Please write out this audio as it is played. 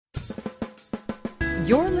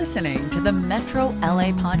You're listening to the Metro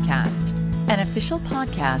LA Podcast, an official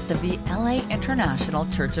podcast of the LA International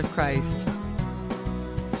Church of Christ.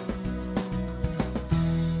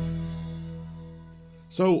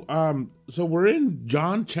 So we're in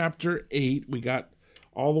John chapter 8. We got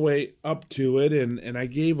all the way up to it, and I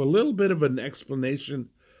gave a little bit of an explanation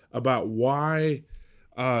about why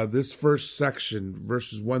this first section,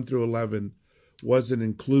 verses 1 through 11, wasn't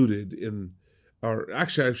included in, or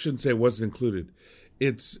actually I shouldn't say it wasn't included.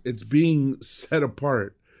 It's being set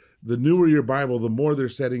apart. The newer your Bible, the more they're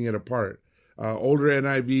setting it apart. Older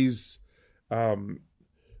NIVs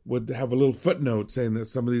would have a little footnote saying that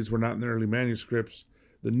some of these were not in the early manuscripts.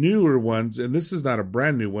 The newer ones, and this is not a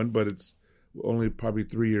brand new one, but it's only probably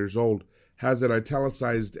 3 years old, has it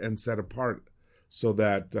italicized and set apart so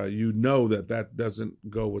that you know that doesn't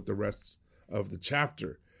go with the rest of the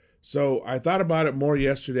chapter. So I thought about it more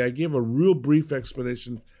yesterday. I gave a real brief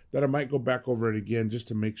explanation that I might go back over it again just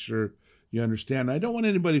to make sure you understand. I don't want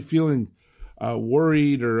anybody feeling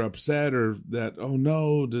worried or upset or that, oh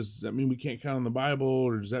no, does that mean we can't count on the Bible?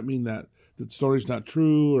 Or does that mean that the story's not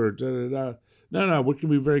true? Or da-da-da. No, we can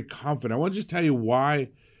be very confident. I want to just tell you why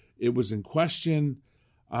it was in question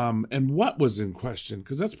and what was in question,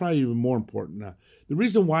 because that's probably even more important now. The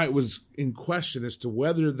reason why it was in question as to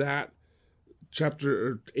whether that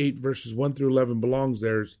chapter 8, verses 1 through 11 belongs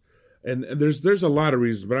there, and there's a lot of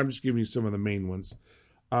reasons, but I'm just giving you some of the main ones.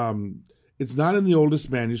 It's not in the oldest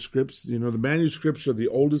manuscripts. You know, the manuscripts are the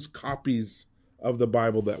oldest copies of the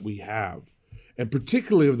Bible that we have. And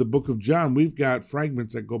particularly of the book of John, we've got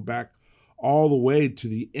fragments that go back all the way to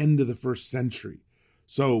the end of the first century.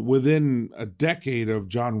 So within a decade of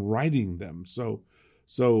John writing them. So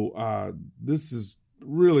this is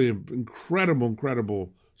really an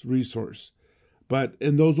incredible resource. But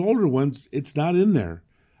in those older ones, it's not in there.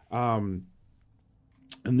 And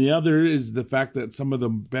the other is the fact that some of the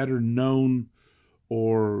better known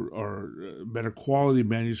or better quality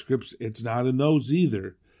manuscripts, it's not in those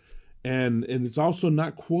either. And it's also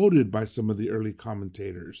not quoted by some of the early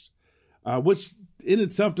commentators. Which in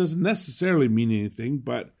itself doesn't necessarily mean anything,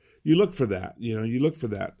 but you look for that, and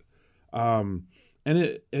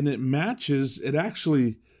it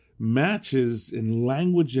actually matches in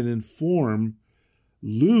language and in form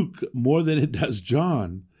Luke more than it does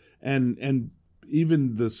John, and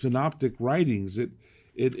even the synoptic writings.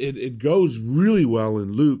 It goes really well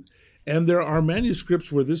in Luke, and there are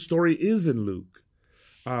manuscripts where this story is in Luke.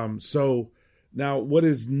 So now what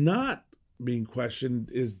is not being questioned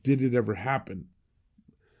is, did it ever happen?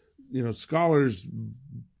 You know, scholars,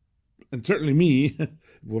 and certainly me,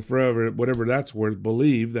 will forever, whatever that's worth,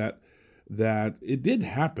 believe that it did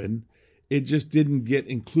happen. It just didn't get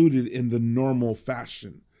included in the normal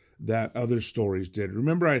fashion that other stories did.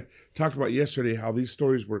 Remember, I talked about yesterday how these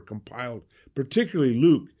stories were compiled, particularly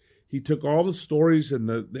Luke. He took all the stories and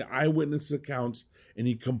the eyewitness accounts, and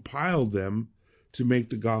he compiled them to make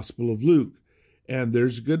the Gospel of Luke. And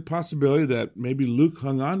there's a good possibility that maybe Luke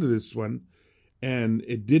hung on to this one and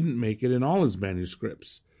it didn't make it in all his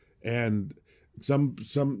manuscripts. And some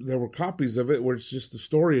there were copies of it where it's just the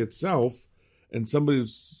story itself. And somebody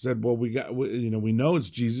said, well, we know it's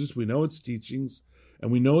Jesus, we know it's teachings,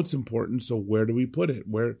 and we know it's important. So where do we put it?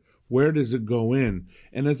 Where does it go in?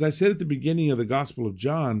 And as I said at the beginning of the Gospel of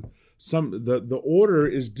John, the order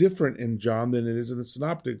is different in John than it is in the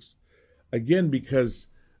Synoptics. Again, because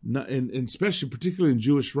and especially, particularly in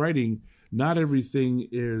Jewish writing, not everything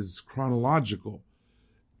is chronological.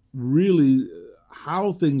 Really,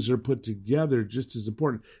 how things are put together just as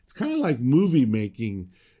important. It's kind of like movie making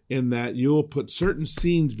in that you'll put certain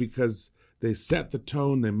scenes because they set the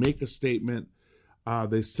tone, they make a statement,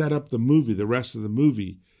 they set up the movie, the rest of the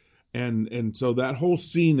movie. And so that whole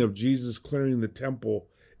scene of Jesus clearing the temple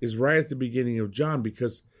is right at the beginning of John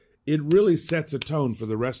because it really sets a tone for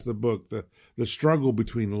the rest of the book. The struggle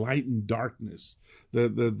between light and darkness,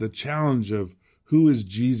 the challenge of who is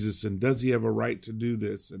Jesus and does he have a right to do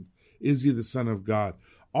this, and is he the Son of God?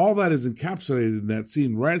 All that is encapsulated in that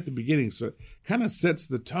scene right at the beginning, so it kind of sets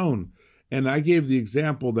the tone. And I gave the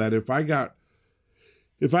example that if I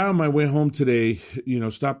on my way home today,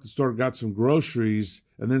 stopped at the store, got some groceries,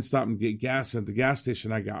 and then stopped and get gas at the gas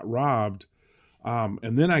station, I got robbed.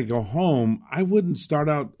 And then I go home, I wouldn't start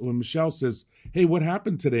out, when Michelle says, hey, what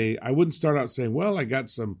happened today? I wouldn't start out saying, well, I got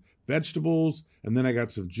some vegetables, and then I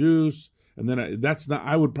got some juice, and then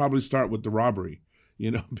I would probably start with the robbery,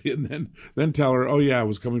 and then tell her, oh yeah, I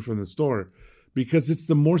was coming from the store, because it's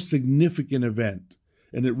the more significant event.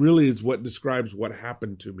 And it really is what describes what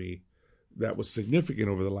happened to me that was significant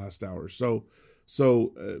over the last hour. So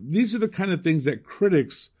these are the kind of things that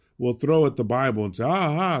critics will throw at the Bible and say,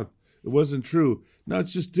 It wasn't true. No,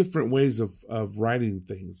 it's just different ways of writing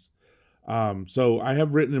things. So I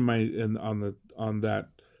have written on that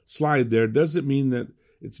slide there. Does it mean that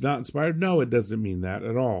it's not inspired? No, it doesn't mean that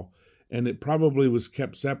at all. And it probably was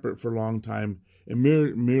kept separate for a long time and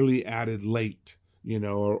merely added late,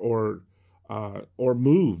 or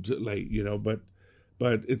moved late,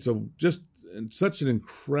 but it's just such an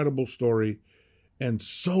incredible story, and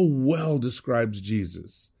so well describes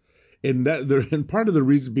Jesus. And part of the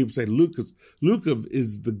reason people say Luke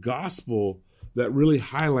is the gospel that really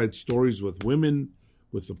highlights stories with women,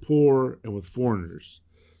 with the poor, and with foreigners.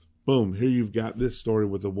 Boom! Here you've got this story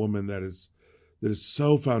with a woman that is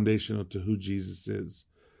so foundational to who Jesus is.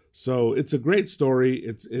 So it's a great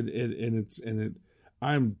story.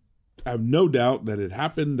 I have no doubt that it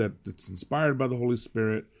happened, that it's inspired by the Holy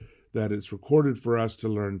Spirit, that it's recorded for us to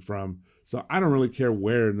learn from. So I don't really care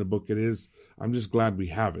where in the book it is. I'm just glad we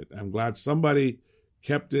have it. I'm glad somebody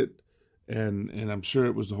kept it, and I'm sure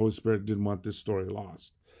it was the Holy Spirit didn't want this story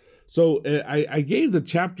lost. So I gave the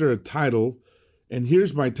chapter a title, and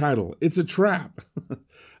here's my title. It's a trap.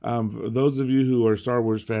 For those of you who are Star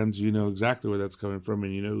Wars fans, you know exactly where that's coming from,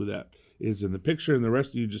 and you know who that is in the picture, and the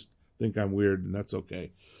rest of you just think I'm weird, and that's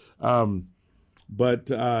okay. But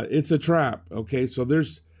it's a trap. Okay, so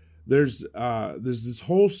there's this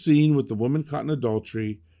whole scene with the woman caught in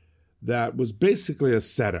adultery that was basically a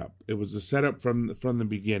setup. It was a setup from the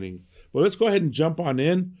beginning. But let's go ahead and jump on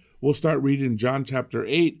in. We'll start reading John chapter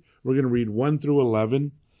 8. We're going to read 1 through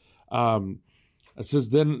 11. It says,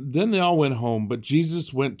 Then they all went home, but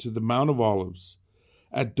Jesus went to the Mount of Olives.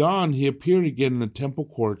 At dawn, he appeared again in the temple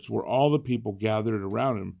courts where all the people gathered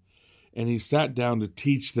around him, and he sat down to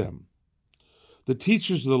teach them. The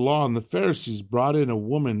teachers of the law and the Pharisees brought in a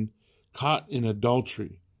woman caught in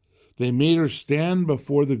adultery. They made her stand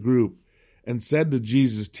before the group and said to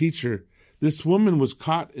Jesus, Teacher, this woman was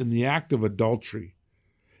caught in the act of adultery.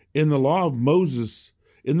 In the law, Moses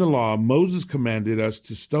commanded us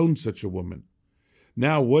to stone such a woman.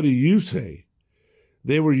 Now, what do you say?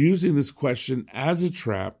 They were using this question as a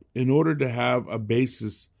trap in order to have a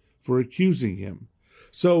basis for accusing him.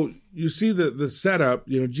 So you see the setup,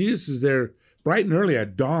 Jesus is there bright and early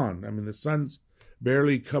at dawn. I mean, the sun's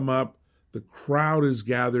barely come up. The crowd is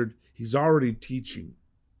gathered. He's already teaching.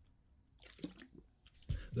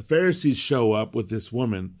 The Pharisees show up with this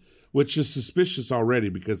woman, which is suspicious already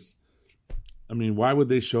because, why would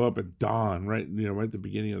they show up at dawn, right at the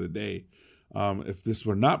beginning of the day? If this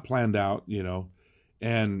were not planned out,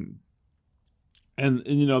 and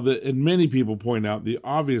many people point out the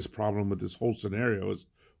obvious problem with this whole scenario is,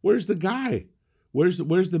 where's the guy? Where's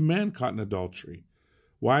the man caught in adultery?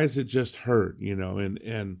 Why is it just her?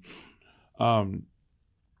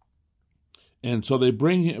 And so they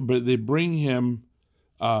bring him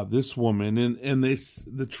this woman, and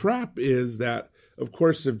the trap is that, of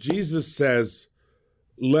course, if Jesus says,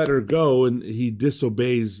 let her go, and he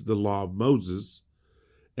disobeys the law of Moses,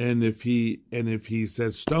 and if he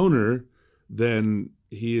says stone her, then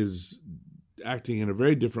he is acting in a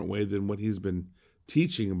very different way than what he's been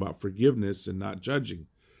teaching about forgiveness and not judging.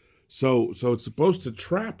 So it's supposed to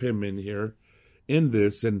trap him in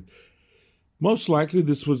this, and most likely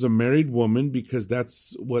this was a married woman, because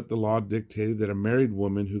that's what the law dictated, that a married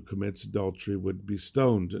woman who commits adultery would be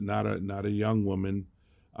stoned, not a young woman.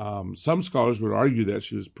 Some scholars would argue that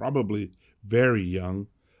she was probably very young.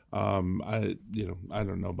 I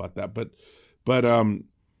don't know about that, but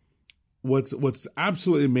what's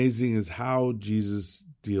absolutely amazing is how Jesus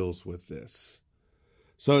deals with this.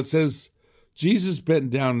 So it says, Jesus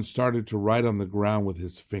bent down and started to write on the ground with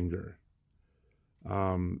his finger.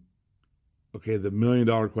 Okay, the $1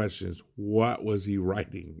 million question is, what was he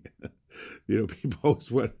writing? People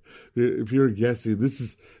always want, if you're guessing, this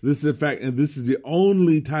is in fact, and this is the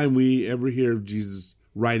only time we ever hear of Jesus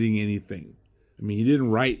writing anything. He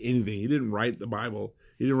didn't write anything. He didn't write the Bible.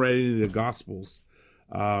 He didn't write any of the Gospels.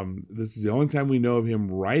 This is the only time we know of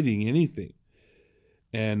him writing anything.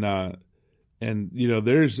 And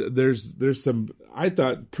there's some, I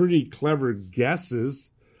thought, pretty clever guesses.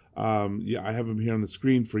 I have them here on the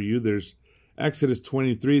screen for you. There's Exodus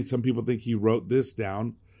 23. Some people think he wrote this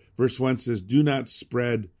down. Verse 1 says, do not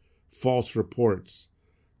spread false reports.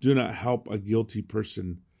 Do not help a guilty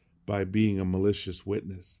person by being a malicious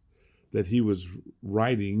witness. That he was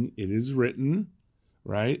writing, it is written,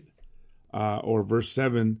 right? Or verse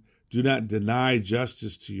 7, do not deny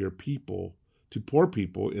justice to your people, to poor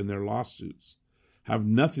people in their lawsuits. Have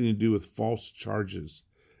nothing to do with false charges,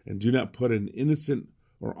 and do not put an innocent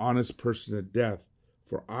or honest person to death,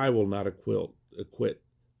 for I will not acquit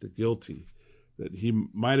the guilty. That he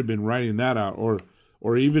might have been writing that out,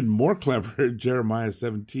 Or even more clever, Jeremiah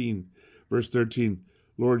 17, verse 13,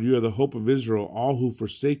 Lord, you are the hope of Israel. All who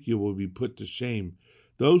forsake you will be put to shame.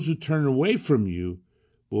 Those who turn away from you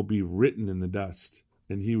will be written in the dust.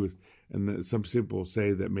 And some people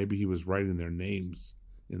say that maybe he was writing their names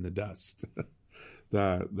in the dust.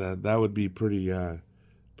 that would be pretty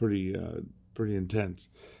intense.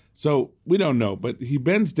 So we don't know, but he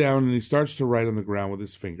bends down and he starts to write on the ground with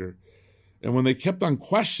his finger. And when they kept on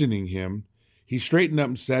questioning him, he straightened up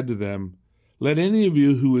and said to them, let any of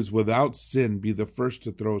you who is without sin be the first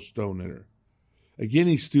to throw a stone at her. Again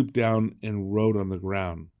he stooped down and wrote on the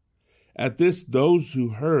ground. At this, those who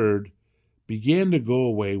heard began to go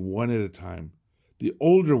away one at a time, the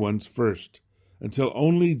older ones first, until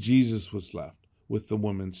only Jesus was left, with the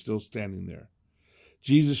woman still standing there.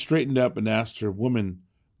 Jesus straightened up and asked her, Woman,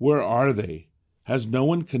 where are they? Has no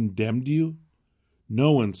one condemned you?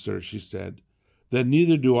 No one, sir, she said. Then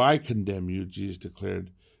neither do I condemn you, Jesus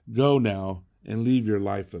declared. Go now and leave your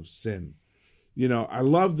life of sin. You know, I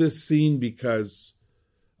love this scene because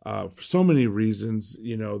for so many reasons.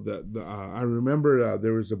 You know, I remember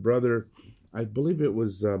there was a brother, I believe it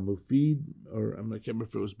was Mufid, or I can't remember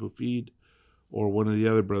if it was Mufid or one of the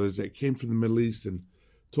other brothers that came from the Middle East and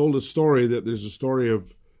told a story that there's a story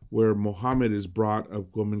of where Muhammad is brought a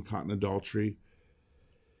woman caught in adultery,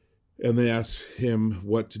 and they ask him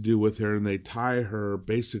what to do with her, and they tie her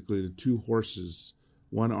basically to two horses,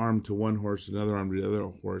 one arm to one horse, another arm to the other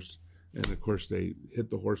horse, and of course they hit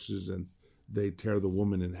the horses and they tear the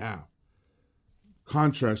woman in half.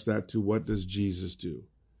 Contrast that to what does Jesus do?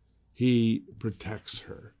 He protects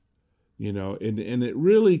her, you know, and it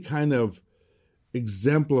really kind of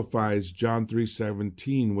exemplifies John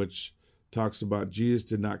 3:17, which talks about Jesus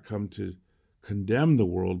did not come to condemn the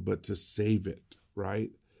world, but to save it,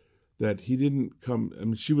 right? That he didn't come, I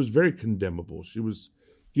mean, she was very condemnable. She was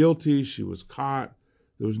guilty. She was caught.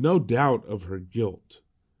 There was no doubt of her guilt.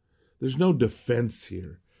 There's no defense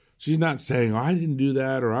here. She's not saying, oh, I didn't do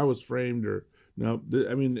that, or I was framed, or no.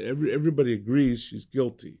 I mean, everybody agrees she's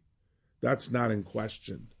guilty. That's not in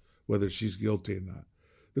question, whether she's guilty or not.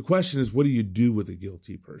 The question is, what do you do with a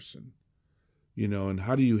guilty person? You know, and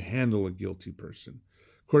how do you handle a guilty person?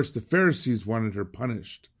 Of course, the Pharisees wanted her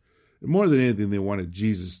punished. And more than anything, they wanted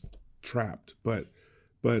Jesus trapped. But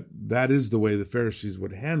that is the way the Pharisees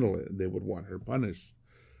would handle it. They would want her punished.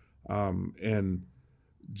 And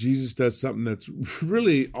Jesus does something that's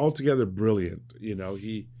really altogether brilliant. You know,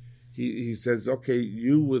 he says, okay,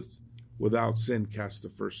 you without sin cast the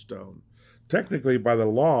first stone. Technically, by the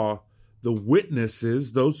law, the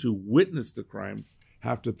witnesses, those who witnessed the crime,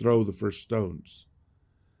 have to throw the first stones.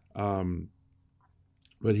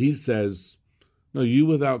 But he says, no, you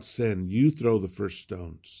without sin, you throw the first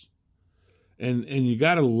stones. And you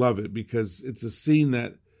got to love it because it's a scene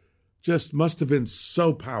that just must have been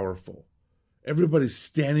so powerful. Everybody's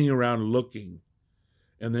standing around looking,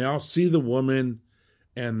 and they all see the woman,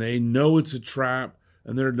 and they know it's a trap,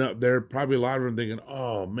 and they're probably a lot of them thinking,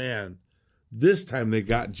 oh man, this time they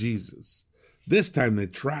got Jesus. This time they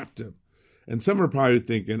trapped him. And some are probably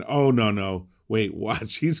thinking, oh no, wait,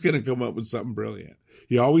 watch, he's going to come up with something brilliant.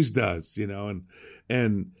 He always does, you know,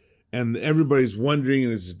 and everybody's wondering,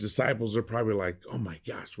 and his disciples are probably like, oh my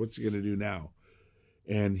gosh, what's he going to do now?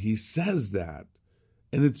 And he says that.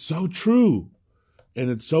 And it's so true. And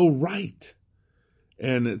it's so right.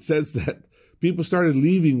 And it says that people started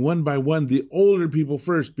leaving one by one, the older people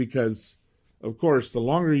first, because, of course, the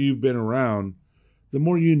longer you've been around, the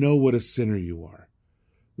more you know what a sinner you are.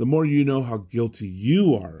 The more you know how guilty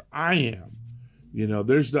you are. I am. You know,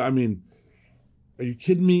 are you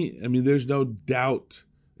kidding me? I mean, there's no doubt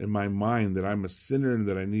in my mind that I'm a sinner and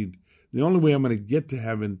that the only way I'm going to get to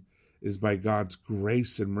heaven is by God's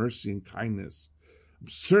grace and mercy and kindness. I'm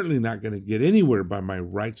certainly not going to get anywhere by my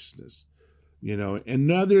righteousness, you know, and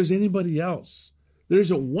neither is anybody else. There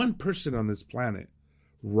isn't one person on this planet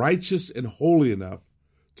righteous and holy enough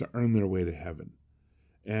to earn their way to heaven.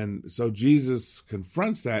 And so Jesus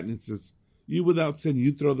confronts that and he says, you without sin,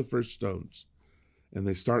 you throw the first stones. And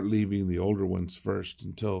they start leaving the older ones first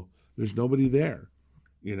until there's nobody there,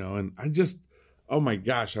 you know, and oh my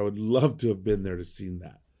gosh, I would love to have been there to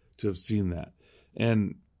have seen that.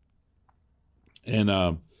 And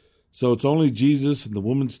so it's only Jesus and the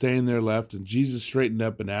woman staying there left, and Jesus straightened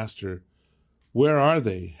up and asked her, where are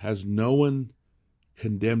they? Has no one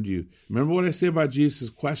condemned you? Remember what I say about Jesus'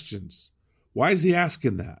 questions. Why is he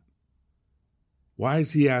asking that? Why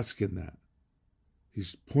is he asking that?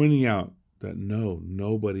 He's pointing out that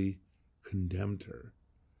nobody condemned her.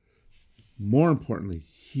 More importantly,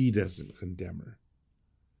 he doesn't condemn her.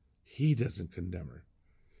 He doesn't condemn her.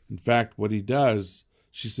 In fact, what he does,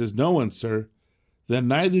 she says, no one, sir. Then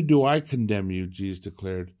neither do I condemn you, Jesus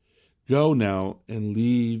declared. Go now and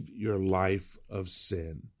leave your life of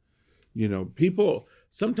sin.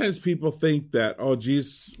 Sometimes people think that,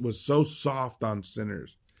 Jesus was so soft on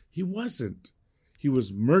sinners. He wasn't. He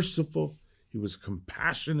was merciful. He was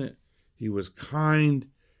compassionate. He was kind.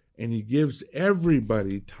 And he gives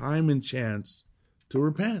everybody time and chance to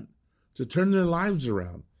repent, to turn their lives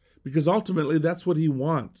around. Because ultimately, that's what he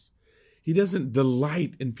wants. He doesn't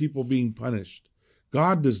delight in people being punished.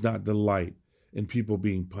 God does not delight in people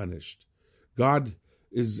being punished.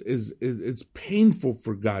 It's painful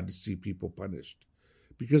for God to see people punished.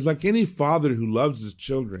 Because like any father who loves his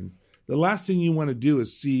children, the last thing you want to do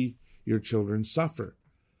is see your children suffer.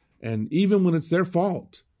 And even when it's their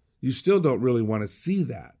fault, you still don't really want to see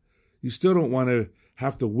that. You still don't want to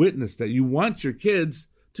have to witness that. You want your kids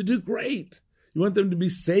to do great. You want them to be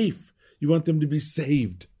safe. You want them to be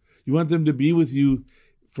saved. You want them to be with you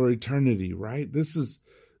for eternity, right? This is,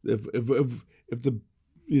 if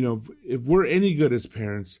we're any good as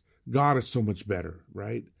parents, God is so much better,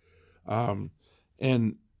 right? And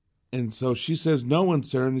so she says, no one,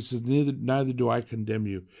 sir. And he says, neither do I condemn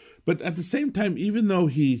you. But at the same time, even though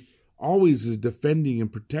he always is defending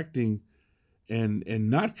and protecting and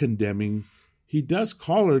not condemning, he does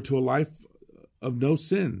call her to a life of no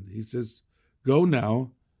sin. He says, go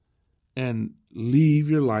now and leave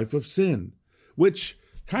your life of sin, which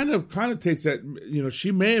kind of takes that,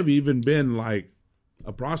 she may have even been like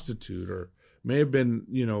a prostitute, or may have been,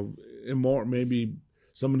 immoral, maybe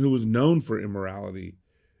someone who was known for immorality.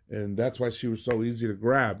 And that's why she was so easy to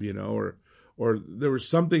grab, or there was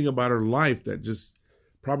something about her life that just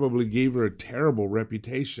probably gave her a terrible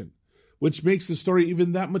reputation, which makes the story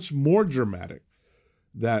even that much more dramatic,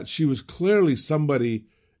 that she was clearly somebody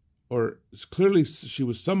who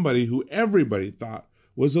everybody thought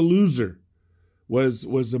was a loser,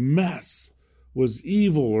 was a mess, was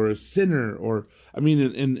evil or a sinner, or,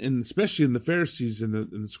 and especially in the Pharisees and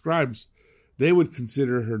the scribes, they would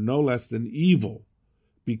consider her no less than evil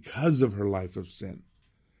because of her life of sin.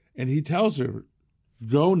 And he tells her,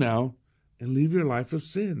 go now and leave your life of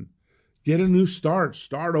sin. Get a new start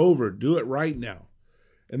over, do it right now.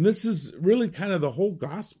 And this is really kind of the whole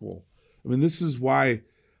gospel. This is why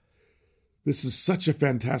this is such a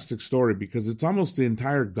fantastic story, because it's almost the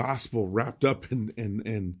entire gospel wrapped up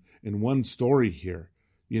in one story here.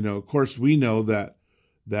 Of course, we know that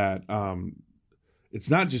it's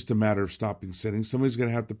not just a matter of stopping sinning. Somebody's going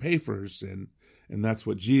to have to pay for her sin. And that's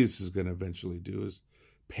what Jesus is going to eventually do, is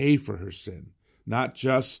pay for her sin. Not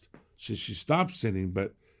just so she stops sinning,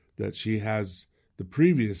 but that she has the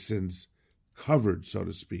previous sins covered, so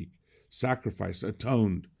to speak, sacrificed,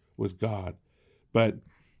 atoned with God. But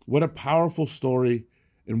what a powerful story,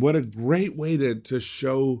 and what a great way to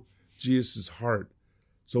show Jesus' heart.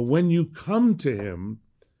 So when you come to him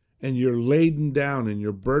and you're laden down and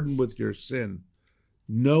you're burdened with your sin,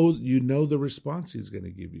 you know the response he's going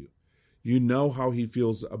to give you. You know how he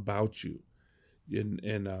feels about you.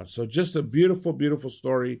 And so just a beautiful, beautiful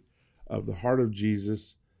story of the heart of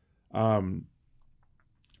Jesus. So,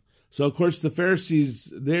 of course, the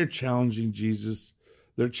Pharisees, they're challenging Jesus.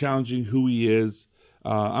 They're challenging who he is.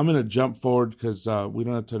 I'm going to jump forward because we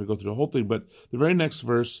don't have time to go through the whole thing. But the very next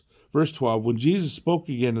verse 12, when Jesus spoke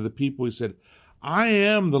again to the people, he said, I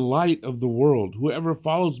am the light of the world. Whoever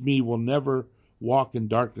follows me will never walk in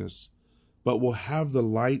darkness, but will have the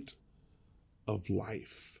light of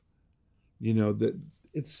life. That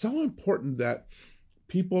it's so important that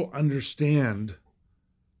people understand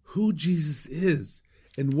who Jesus is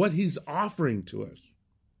and what he's offering to us.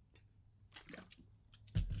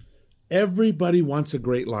 Everybody wants a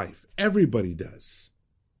great life. Everybody does.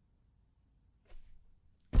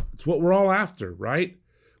 It's what we're all after, right?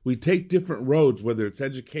 We take different roads, whether it's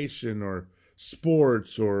education or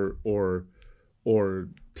sports or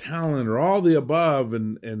talent or all the above,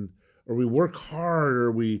 or we work hard,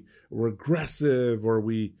 or we're aggressive, or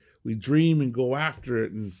we dream and go after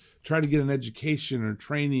it and try to get an education or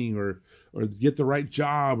training, or get the right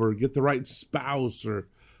job, or get the right spouse, or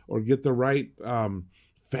get the right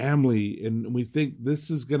family. And we think this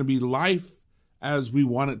is going to be life as we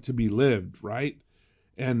want it to be lived, right?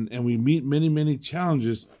 And we meet many, many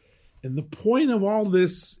challenges. And the point of all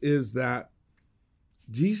this is that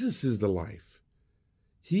Jesus is the life.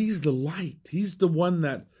 He's the light. He's the one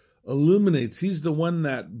that illuminates. He's the one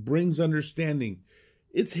that brings understanding.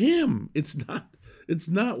 It's him. It's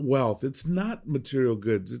not wealth. It's not material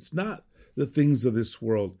goods. It's not the things of this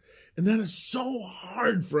world. And that is so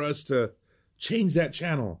hard for us to change that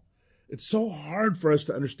channel. It's so hard for us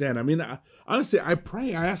to understand. Honestly, I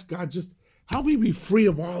pray, I ask God, just help me be free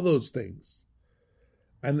of all those things.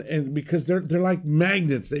 And because they're like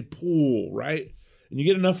magnets, they pull, right? And you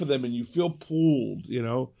get enough of them and you feel pulled, you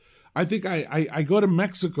know. I think I go to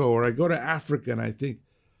Mexico or I go to Africa and I think,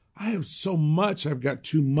 I have so much. I've got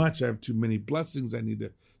too much. I have too many blessings. I need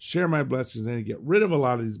to share my blessings. I need to get rid of a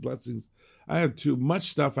lot of these blessings. I have too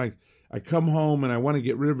much stuff. I come home and I want to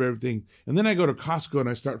get rid of everything. And then I go to Costco and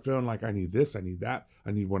I start feeling like I need this, I need that.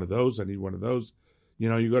 I need one of those. I need one of those. You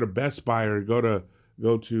know, you go to Best Buy or go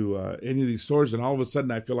to any of these stores and all of a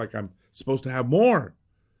sudden I feel like I'm supposed to have more.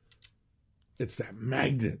 It's that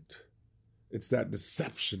magnet. It's that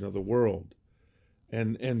deception of the world.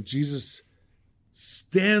 And Jesus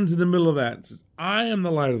stands in the middle of that and says, I am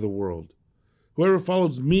the light of the world. Whoever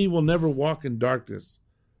follows me will never walk in darkness,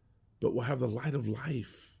 but will have the light of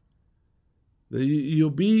life.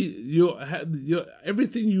 You'll have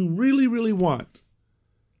everything you really, really want.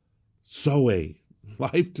 Zoe,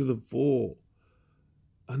 life to the full,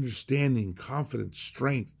 understanding, confidence,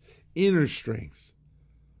 strength, inner strength.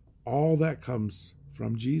 All that comes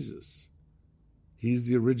from Jesus. He's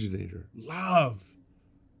the originator. Love.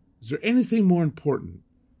 Is there anything more important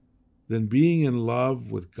than being in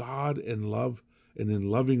love with God and love and in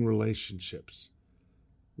loving relationships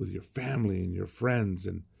with your family and your friends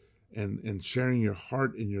and sharing your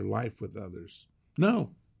heart and your life with others?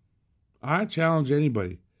 No. I challenge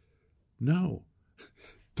anybody. No.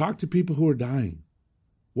 Talk to people who are dying.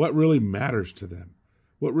 What really matters to them?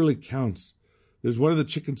 What really counts? There's one of the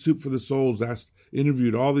Chicken Soup for the Souls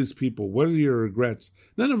interviewed all these people. What are your regrets?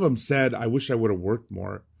 None of them said, I wish I would have worked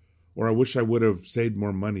more, or I wish I would have saved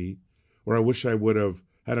more money, or I wish I would have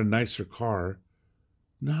had a nicer car.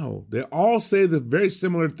 No, they all say the very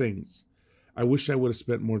similar things. I wish I would have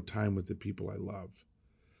spent more time with the people I love.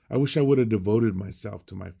 I wish I would have devoted myself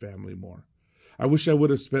to my family more. I wish I would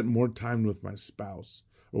have spent more time with my spouse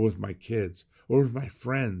or with my kids or with my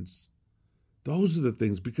friends. Those are the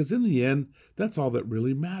things, because in the end, that's all that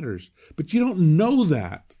really matters. But you don't know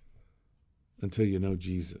that until you know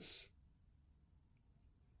Jesus.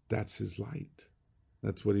 That's his light.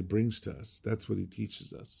 That's what he brings to us. That's what he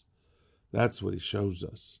teaches us. That's what he shows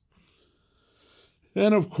us.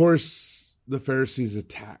 And of course, the Pharisees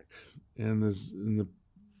attack, and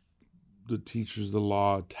the teachers of the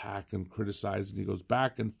law attack and criticize, and he goes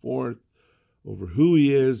back and forth over who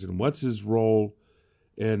he is and what's his role.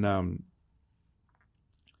 And I'm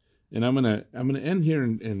gonna end here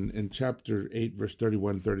in chapter 8, verse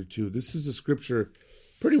 31, 32. This is a scripture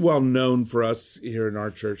pretty well known for us here in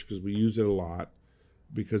our church because we use it a lot,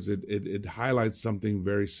 because it highlights something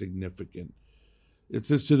very significant. It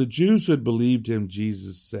says, to the Jews who had believed him,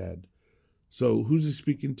 Jesus said. So who's he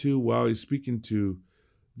speaking to? Well, he's speaking to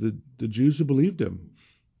the Jews who believed him.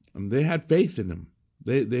 They had faith in him.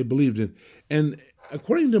 They believed in. And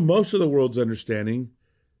according to most of the world's understanding,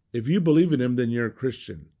 if you believe in him, then you're a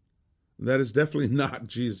Christian. And that is definitely not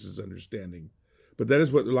Jesus' understanding. But that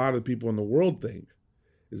is what a lot of the people in the world think,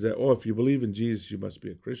 is that, if you believe in Jesus, you must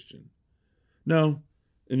be a Christian. No.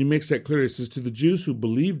 And he makes that clear. He says, to the Jews who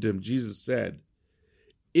believed him, Jesus said,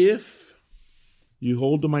 if you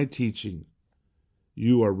hold to my teaching,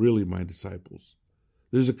 you are really my disciples.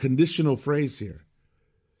 There's a conditional phrase here.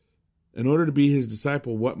 In order to be his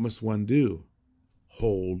disciple, what must one do?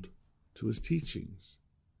 Hold to his teachings.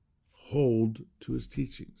 Hold to his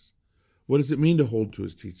teachings. What does it mean to hold to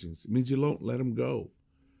his teachings? It means you don't let him go.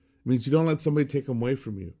 It means you don't let somebody take them away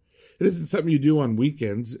from you. It isn't something you do on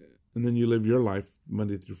weekends and then you live your life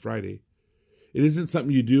Monday through Friday. It isn't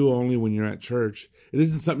something you do only when you're at church. It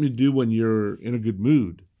isn't something you do when you're in a good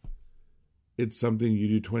mood. It's something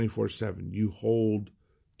you do 24/7. You hold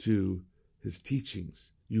to his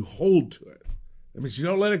teachings. You hold to it. That means you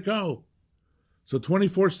don't let it go. So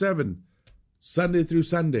 24/7, Sunday through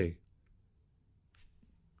Sunday,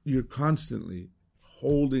 you're constantly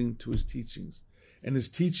holding to his teachings. And his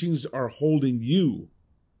teachings are holding you.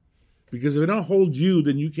 Because if they don't hold you,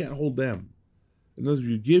 then you can't hold them. In other words,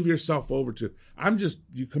 you give yourself over to,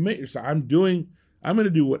 you commit yourself. I'm going to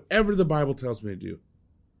do whatever the Bible tells me to do.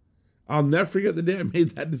 I'll never forget the day I made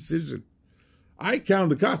that decision. I counted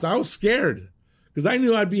the cost. I was scared because I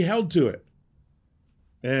knew I'd be held to it.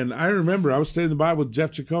 And I remember I was studying the Bible with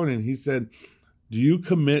Jeff Ciccone, and he said, do you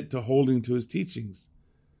commit to holding to his teachings?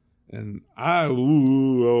 And I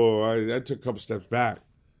took a couple steps back.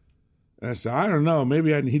 And I said, I don't know.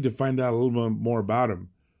 Maybe I need to find out a little bit more about him.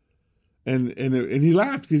 And he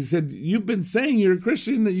laughed because he said, you've been saying you're a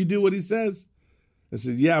Christian, that you do what he says. I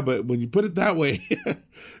said, yeah, but when you put it that way,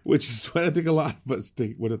 which is what I think a lot of us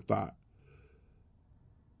would have thought,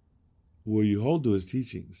 will you hold to his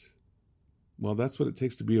teachings? Well, that's what it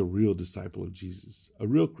takes to be a real disciple of Jesus, a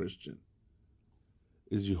real Christian.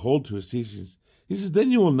 as you hold to his teachings, he says,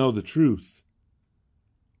 then you will know the truth.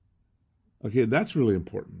 Okay, that's really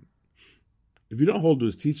important. If you don't hold to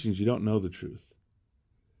his teachings, you don't know the truth.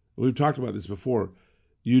 We've talked about this before.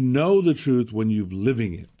 You know the truth when you're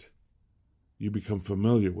living it. You become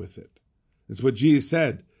familiar with it. It's what Jesus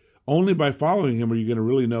said. Only by following him are you going to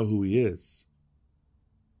really know who he is.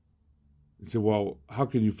 You say, well, how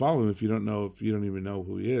can you follow him if you don't even know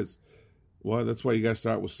who he is? Well, that's why you got to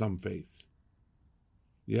start with some faith.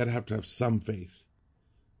 You got to have some faith.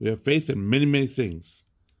 We have faith in many, many things.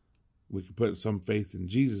 We can put some faith in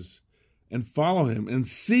Jesus and follow him and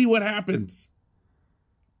see what happens.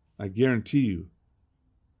 I guarantee you,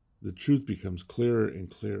 the truth becomes clearer and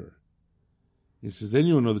clearer. He says, then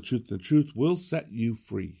you will know the truth. The truth will set you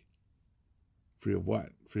free. Free of what?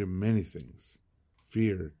 Free of many things.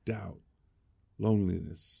 Fear, doubt,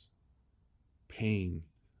 loneliness, pain,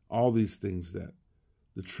 all these things that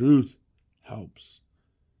the truth helps.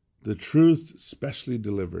 The truth specially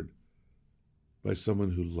delivered by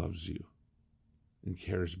someone who loves you and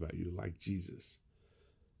cares about you like Jesus.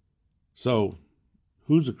 So,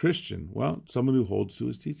 who's a Christian? Well, someone who holds to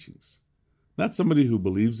his teachings. Not somebody who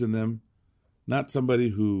believes in them. Not somebody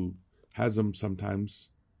who has them sometimes.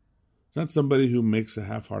 It's not somebody who makes a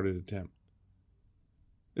half-hearted attempt.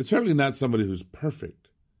 It's certainly not somebody who's perfect,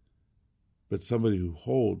 but somebody who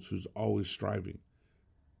holds, who's always striving.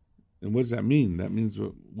 And what does that mean? That means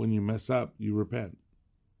when you mess up, you repent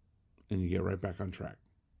and you get right back on track.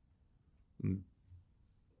 And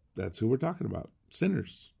that's who we're talking about.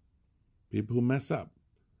 Sinners. People who mess up.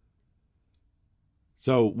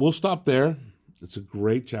 So we'll stop there. It's a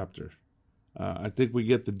great chapter. I think we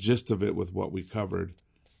get the gist of it with what we covered,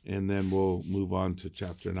 and then we'll move on to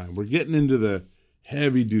chapter 9. We're getting into the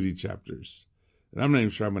heavy-duty chapters, and I'm not even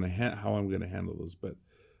sure how I'm going to handle those, but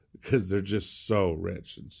because they're just so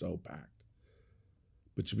rich and so packed.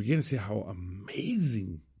 But you begin to see how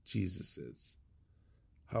amazing Jesus is,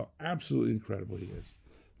 how absolutely incredible he is.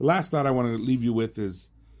 The last thought I want to leave you with is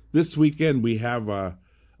this weekend we have a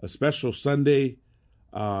special Sunday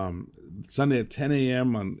at 10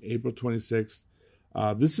 a.m. on April 26th.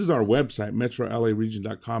 This is our website,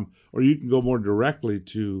 metrolaregion.com, or you can go more directly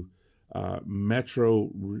to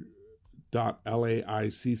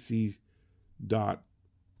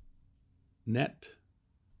metro.laicc.net.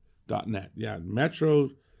 Yeah,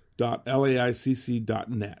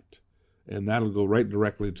 metro.laicc.net. And that'll go right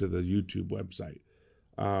directly to the YouTube website.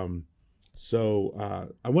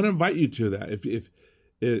 So I want to invite you to that. If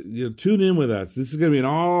tune in with us. This is going to be an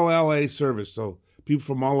all LA service. So people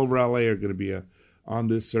from all over LA are going to be on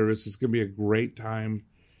this service. It's going to be a great time.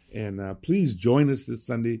 And please join us this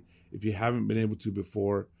Sunday if you haven't been able to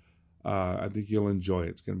before. I think you'll enjoy it.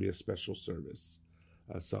 It's going to be a special service.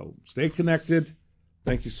 So stay connected.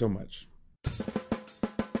 Thank you so much.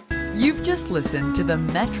 You've just listened to the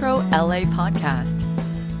Metro LA podcast.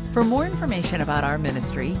 For more information about our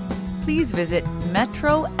ministry, please visit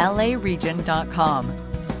metrolaregion.com.